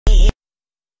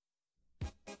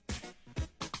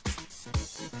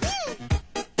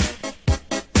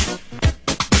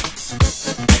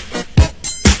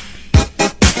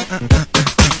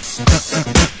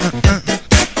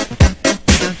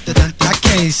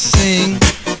can't sing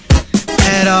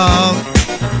at all.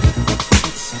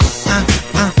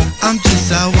 I'm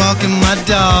just out walking my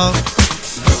dog.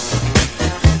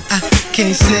 I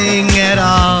can't sing at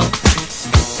all.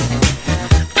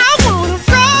 I wanna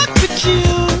rock with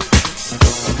you.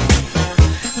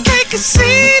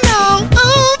 Casino,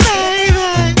 ooh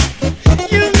baby,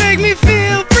 you make me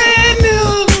feel brand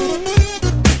new.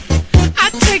 I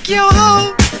take you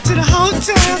home to the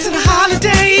hotel, to the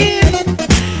Holiday Inn,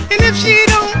 and if she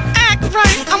don't act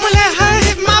right, I'ma let her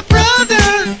hit my brother.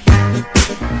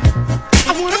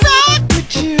 I wanna rock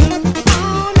with you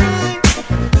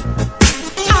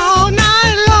all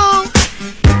night long.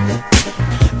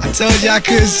 I told you I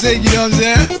couldn't sing, you know what I'm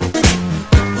saying?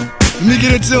 Let me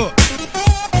get into it.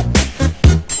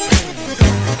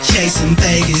 Chasing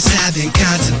Vegas, I've been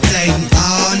contemplating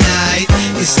all night.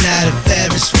 It's not a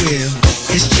Ferris wheel,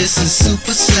 it's just a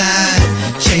super slide.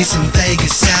 Chasing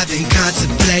Vegas, I've been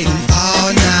contemplating all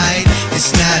night.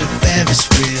 It's not a Ferris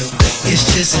wheel, it's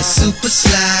just a super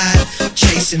slide.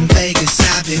 Chasing Vegas,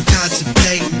 I've been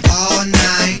contemplating all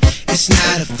night. It's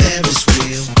not a Ferris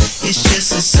wheel, it's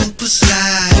just a super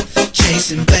slide.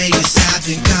 Chasing Vegas, I've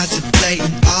been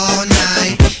contemplating all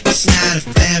night. It's not a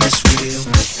Ferris wheel,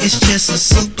 it's just a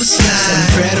super slide.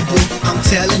 It's incredible, I'm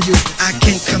telling you, I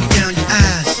can't come down your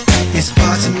eyes. It's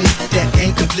parts of me that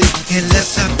ain't complete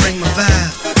unless I bring my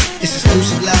vibe. It's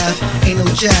exclusive live, ain't no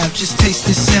jive, just taste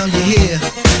this sound you hear.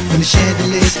 When the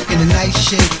chandeliers in the night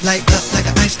shade light up like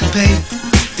an ice capade,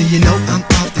 then you know I'm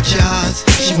off the charts.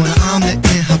 She want an omelet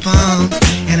in her palm,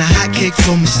 and a hot cake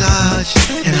for massage,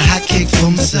 and a hot cake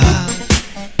for massage.